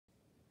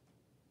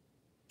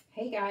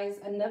Hey guys,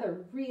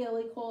 another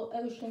really cool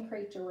ocean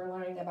creature we're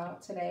learning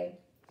about today.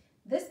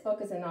 This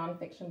book is a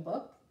nonfiction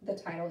book. The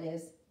title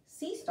is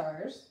Sea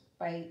Stars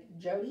by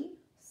Jody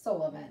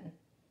Sullivan.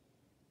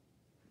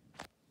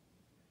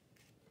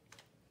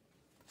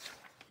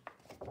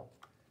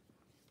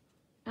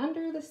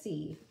 Under the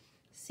sea,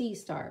 sea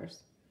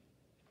stars.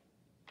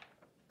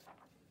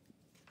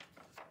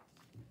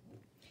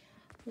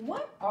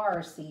 What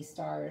are sea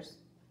stars?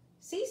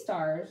 Sea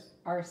stars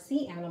are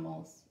sea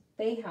animals.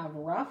 They have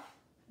rough,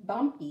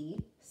 bumpy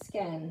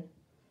skin.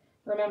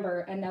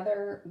 Remember,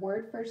 another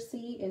word for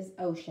sea is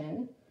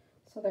ocean.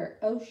 So they're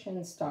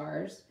ocean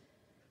stars.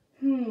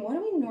 What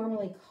do we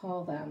normally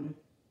call them?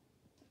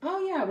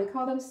 Oh yeah, we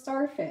call them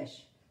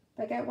starfish.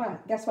 But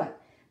guess what?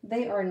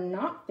 They are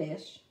not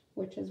fish,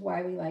 which is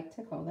why we like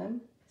to call them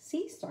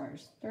sea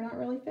stars. They're not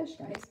really fish,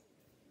 guys.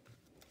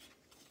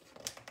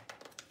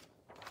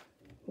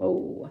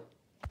 Whoa.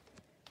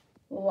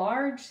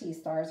 Large sea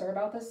stars are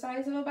about the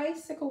size of a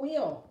bicycle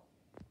wheel.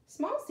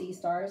 Small sea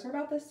stars are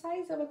about the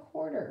size of a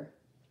quarter.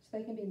 So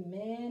they can be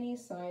many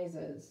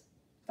sizes.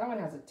 That one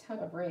has a ton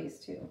of rays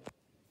too.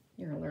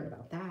 You're gonna learn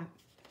about that.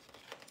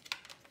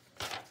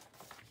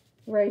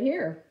 Right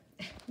here,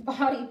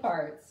 body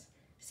parts.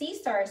 Sea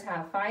stars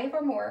have 5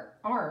 or more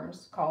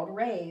arms called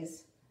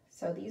rays.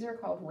 So these are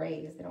called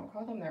rays. They don't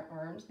call them their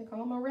arms, they call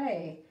them a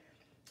ray.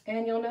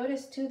 And you'll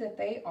notice too that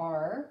they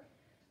are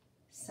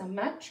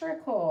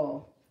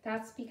symmetrical.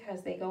 That's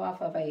because they go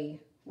off of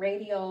a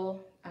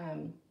radial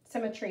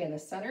symmetry in the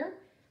center.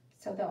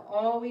 So they'll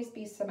always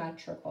be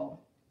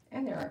symmetrical.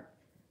 And they're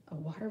a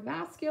water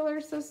vascular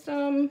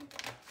system.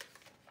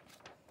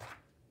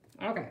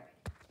 Okay.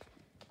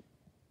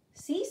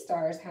 Sea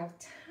stars have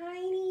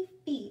tiny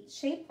feet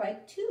shaped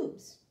like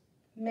tubes.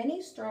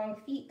 Many strong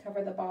feet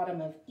cover the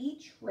bottom of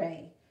each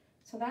ray.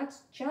 So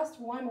that's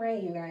just one ray,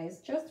 you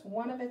guys, just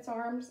one of its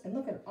arms. And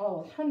look at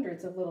all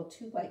hundreds of little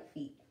tube-like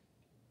feet.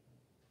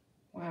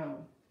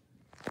 Wow.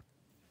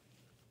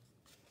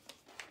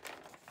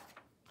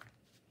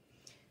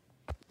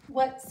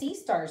 What sea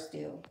stars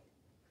do?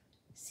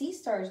 Sea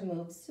stars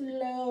move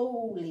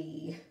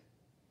slowly.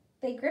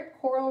 They grip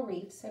coral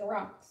reefs and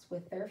rocks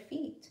with their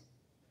feet.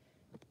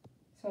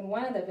 So in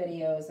one of the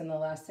videos in the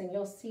lesson,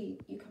 you'll see,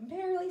 you can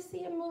barely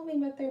see them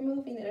moving, but they're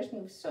moving. They just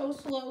move so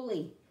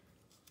slowly.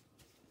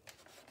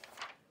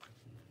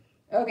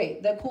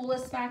 Okay, the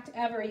coolest fact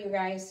ever, you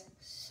guys.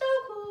 So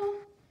cool.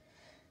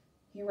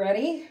 You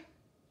ready?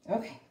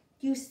 Okay,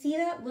 you see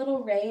that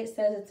little ray? It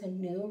says it's a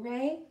new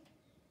ray.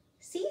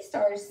 Sea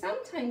stars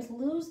sometimes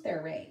lose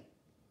their ray.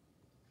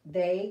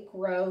 They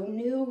grow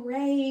new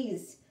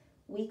rays.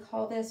 We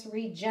call this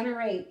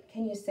regenerate.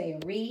 Can you say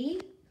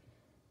regenerate?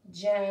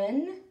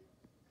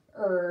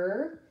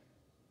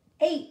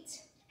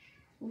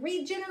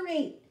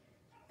 Regenerate.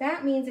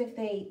 That means if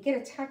they get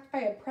attacked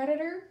by a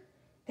predator,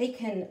 they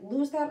can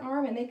lose that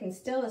arm and they can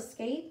still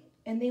escape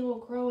and they will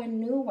grow a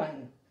new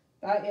one.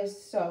 That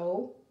is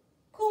so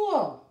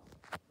cool.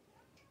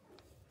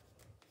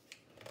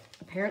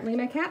 Apparently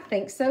my cat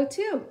thinks so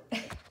too.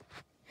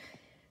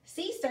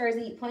 Sea stars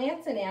eat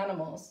plants and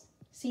animals.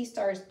 Sea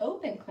stars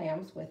open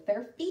clams with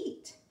their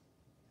feet.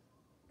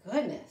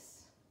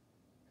 Goodness.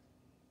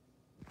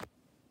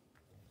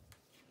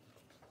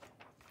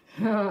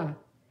 You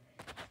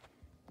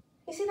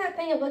see that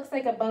thing? It looks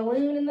like a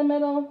balloon in the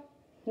middle.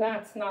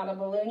 That's not a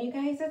balloon, you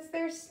guys. It's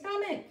their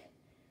stomach.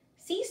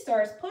 Sea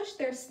stars push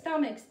their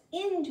stomachs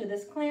into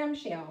this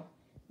clamshell.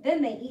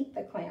 Then they eat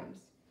the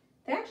clams.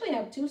 They actually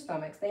have 2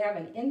 stomachs. They have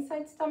an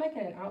inside stomach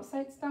and an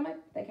outside stomach.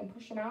 They can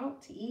push them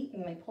out to eat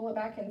and they pull it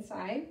back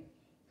inside.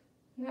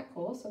 Isn't that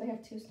cool? So they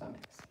have 2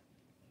 stomachs.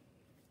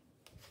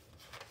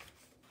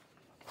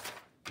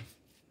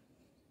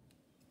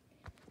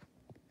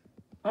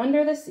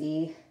 Under the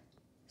sea,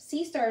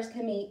 sea stars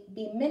can be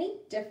many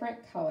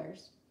different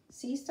colors.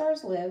 Sea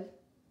stars live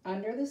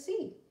under the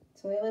sea.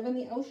 So they live in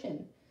the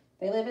ocean.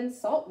 They live in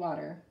salt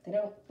water. They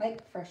don't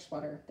like fresh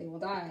water. They will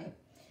die.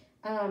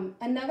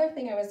 Another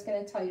thing I was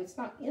going to tell you, it's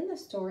not in the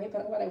story,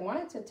 but what I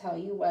wanted to tell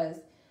you was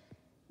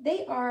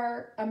they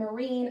are a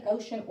marine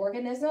ocean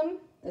organism,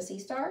 the sea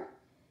star,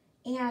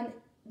 and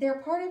they're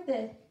part of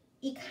the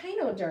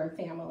echinoderm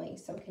family.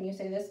 So can you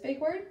say this big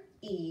word?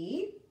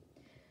 Echinoderm.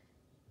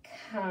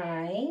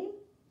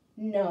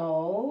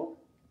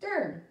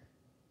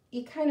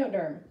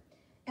 Echinoderm.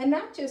 And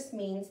that just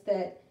means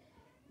that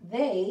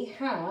they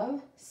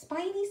have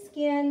spiny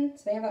skin,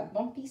 so they have that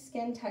bumpy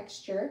skin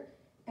texture,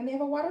 and they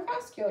have a water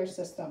vascular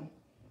system.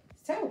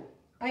 So,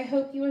 I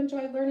hope you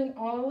enjoyed learning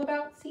all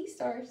about sea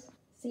stars.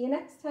 See you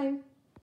next time.